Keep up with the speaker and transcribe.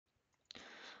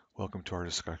Welcome to our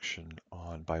discussion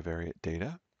on bivariate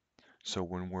data. So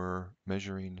when we're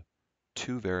measuring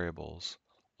two variables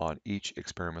on each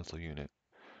experimental unit,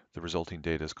 the resulting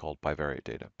data is called bivariate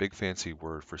data. Big fancy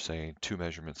word for saying two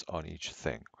measurements on each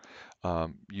thing.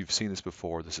 You've seen this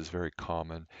before. This is very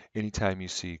common. Anytime you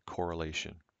see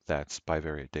correlation, that's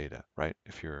bivariate data, right?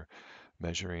 If you're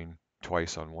measuring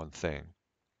twice on one thing,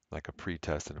 like a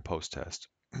pre-test and a post-test,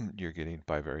 you're getting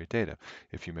bivariate data.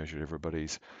 If you measured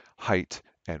everybody's height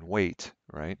and weight,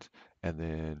 right, and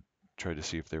then tried to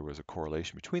see if there was a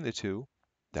correlation between the two,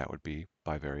 that would be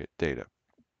bivariate data.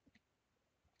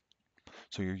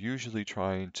 So you're usually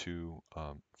trying to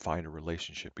find a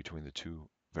relationship between the two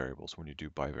variables when you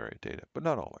do bivariate data, but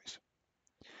not always.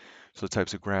 So the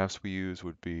types of graphs we use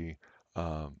would be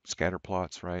scatter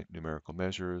plots, right? Numerical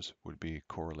measures would be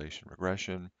correlation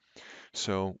regression.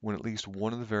 So when at least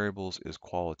one of the variables is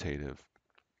qualitative,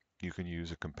 you can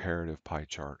use a comparative pie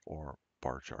chart or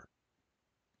bar chart.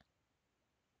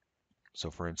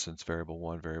 So for instance, variable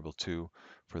 1, variable 2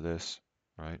 for this,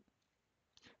 right?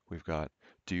 We've got,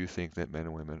 do you think that men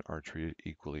and women are treated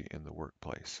equally in the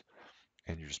workplace?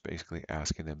 And you're just basically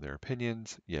asking them their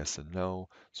opinions, yes and no.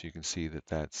 So you can see that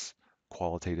that's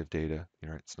qualitative data,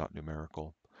 it's not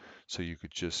numerical. So you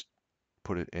could just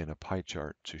put it in a pie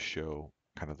chart to show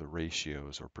kind of the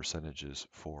ratios or percentages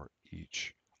for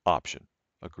each option,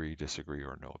 agree, disagree,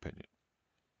 or no opinion.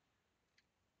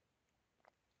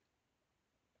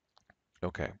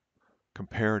 Okay,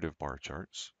 comparative bar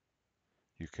charts.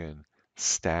 You can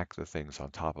stack the things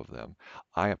on top of them.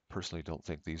 I personally don't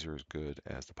think these are as good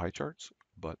as the pie charts,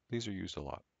 but these are used a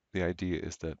lot. The idea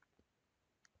is that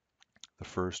the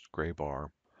first gray bar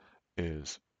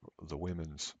is the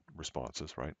women's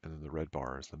responses, right? And then the red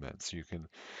bar is the men's. So you can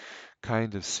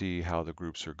kind of see how the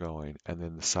groups are going. And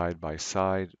then the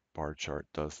side-by-side bar chart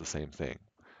does the same thing.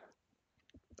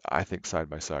 I think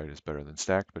side-by-side is better than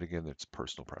stacked, but again, it's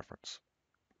personal preference.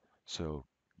 So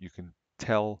you can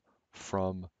tell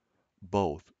from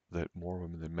both that more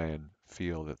women than men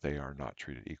feel that they are not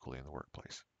treated equally in the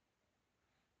workplace.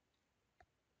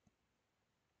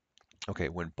 Okay,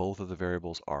 when both of the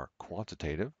variables are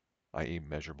quantitative, i.e.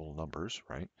 measurable numbers,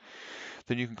 right?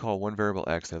 Then you can call one variable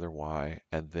x, the other y,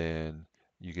 and then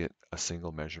you get a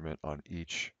single measurement on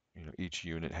each. Each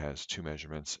unit has two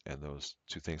measurements, and those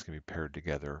two things can be paired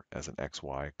together as an x,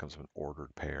 y. It comes with an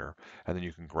ordered pair. And then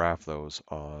you can graph those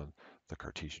on the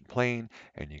Cartesian plane,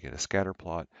 and you get a scatter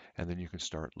plot, and then you can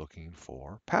start looking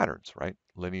for patterns, right?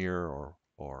 Linear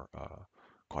or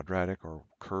quadratic or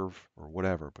curve or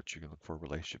whatever, but you can look for a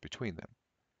relationship between them.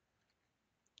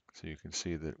 So you can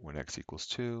see that when x equals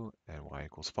 2 and y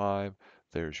equals 5,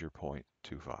 there's your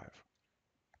 0.25.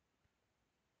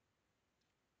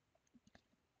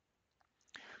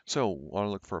 So want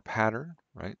to look for a pattern,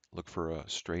 right? Look for a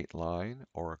straight line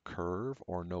or a curve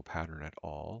or no pattern at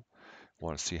all.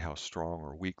 Want to see how strong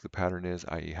or weak the pattern is,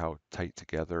 i.e. how tight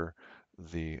together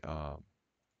the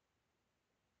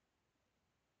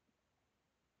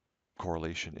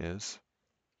correlation is.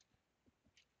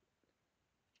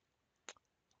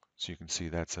 So you can see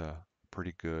that's a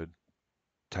pretty good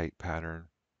tight pattern.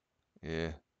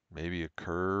 Yeah, maybe a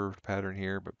curved pattern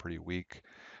here, but pretty weak.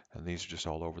 And these are just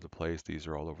all over the place. These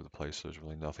are all over the place. So there's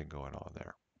really nothing going on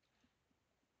there.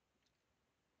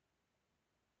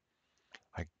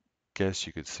 I guess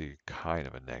you could see kind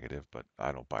of a negative, but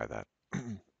I don't buy that.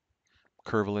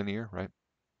 Curvilinear, right?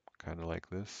 Kind of like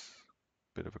this.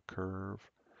 Bit of a curve.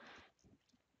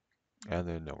 And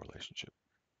then no relationship.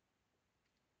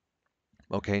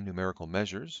 Okay, numerical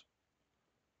measures.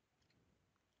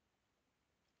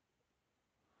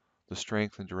 The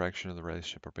strength and direction of the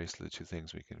relationship are basically the two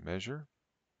things we can measure.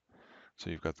 So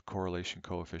you've got the correlation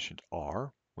coefficient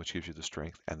R, which gives you the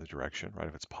strength and the direction, right?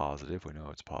 If it's positive, we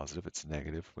know it's positive. If it's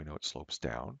negative, we know it slopes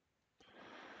down.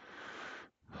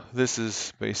 This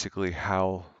is basically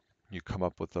how you come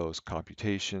up with those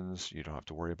computations. You don't have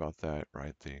to worry about that,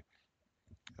 right?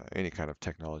 Any kind of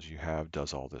technology you have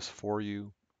does all this for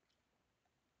you.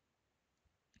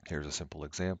 Here's a simple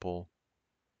example.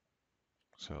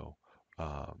 So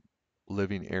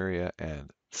living area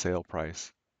and sale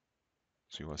price.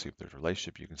 So you want to see if there's a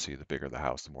relationship. You can see the bigger the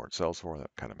house, the more it sells for.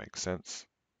 That kind of makes sense.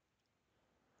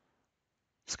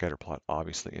 Scatter plot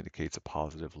obviously indicates a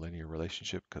positive linear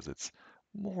relationship because it's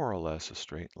more or less a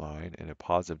straight line in a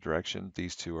positive direction.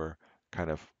 These two are kind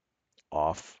of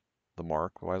off the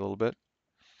mark by a little bit.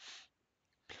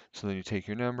 So then you take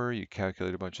your number, you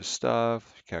calculate a bunch of stuff,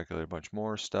 you calculate a bunch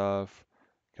more stuff,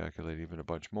 calculate even a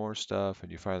bunch more stuff,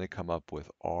 and you finally come up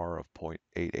with R of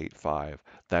 0.885.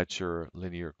 That's your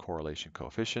linear correlation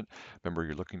coefficient. Remember,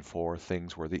 you're looking for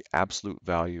things where the absolute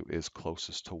value is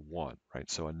closest to 1, right?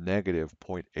 So a negative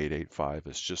 0.885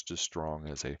 is just as strong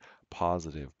as a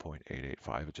positive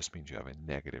 0.885. It just means you have a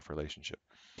negative relationship.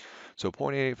 So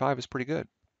 0.885 is pretty good.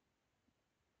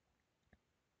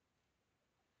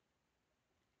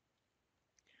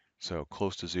 So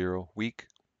close to 0, weak.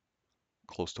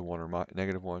 Close to 1 or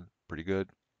negative 1, pretty good.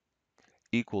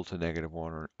 Equal to negative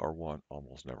 1 or 1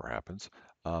 almost never happens.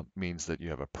 Means that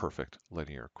you have a perfect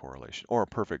linear correlation or a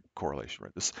perfect correlation,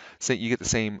 right? You get the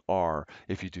same R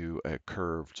if you do a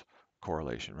curved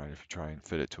correlation, right? If you try and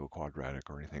fit it to a quadratic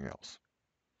or anything else.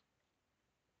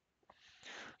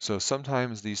 So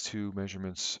sometimes these two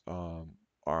measurements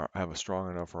have a strong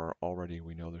enough, or already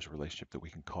we know there's a relationship that we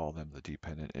can call them the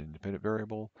dependent and independent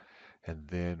variable. And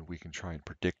then we can try and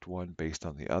predict one based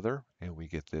on the other, and we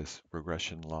get this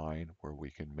regression line where we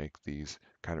can make these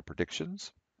kind of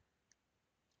predictions.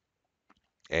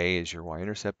 A is your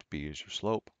y-intercept, B is your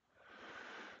slope.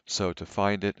 So to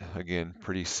find it, again,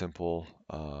 pretty simple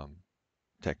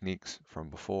techniques from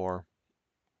before,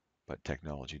 but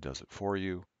technology does it for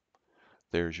you.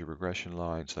 There's your regression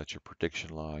line, so that's your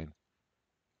prediction line.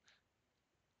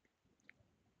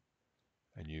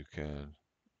 And you can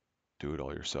do it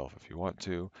all yourself if you want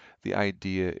to. The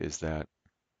idea is that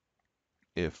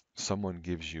if someone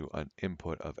gives you an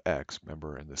input of X,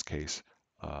 remember in this case,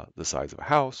 the size of a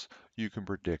house, you can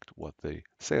predict what the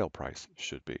sale price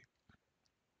should be.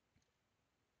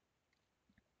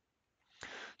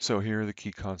 So here are the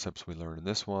key concepts we learned in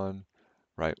this one,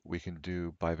 right? We can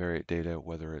do bivariate data,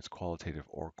 whether it's qualitative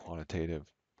or quantitative.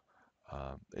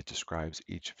 It describes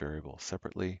each variable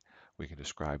separately. We can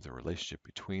describe the relationship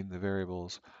between the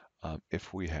variables.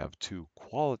 If we have two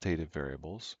qualitative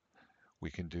variables,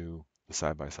 we can do the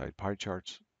side-by-side pie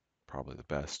charts, probably the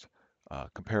best.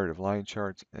 Comparative line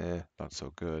charts, not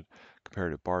so good.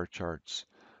 Comparative bar charts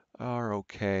are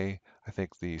okay. I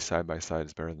think the side-by-side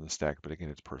is better than the stack, but again,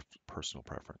 it's personal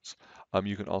preference.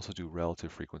 You can also do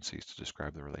relative frequencies to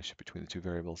describe the relationship between the two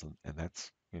variables, and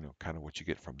that's kind of what you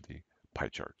get from the pie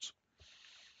charts.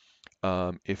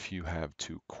 If you have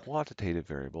two quantitative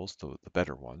variables, the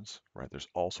better ones, right? There's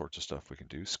all sorts of stuff we can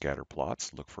do. Scatter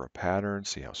plots, look for a pattern,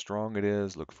 see how strong it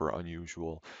is, look for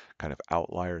unusual kind of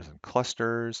outliers and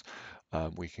clusters.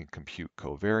 We can compute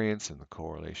covariance and the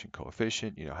correlation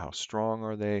coefficient, how strong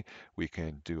are they? We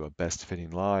can do a best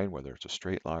fitting line, whether it's a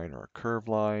straight line or a curved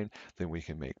line. Then we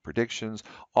can make predictions,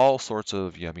 all sorts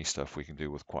of yummy stuff we can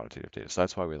do with quantitative data. So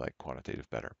that's why we like quantitative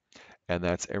better. And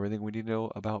that's everything we need to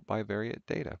know about bivariate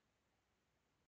data.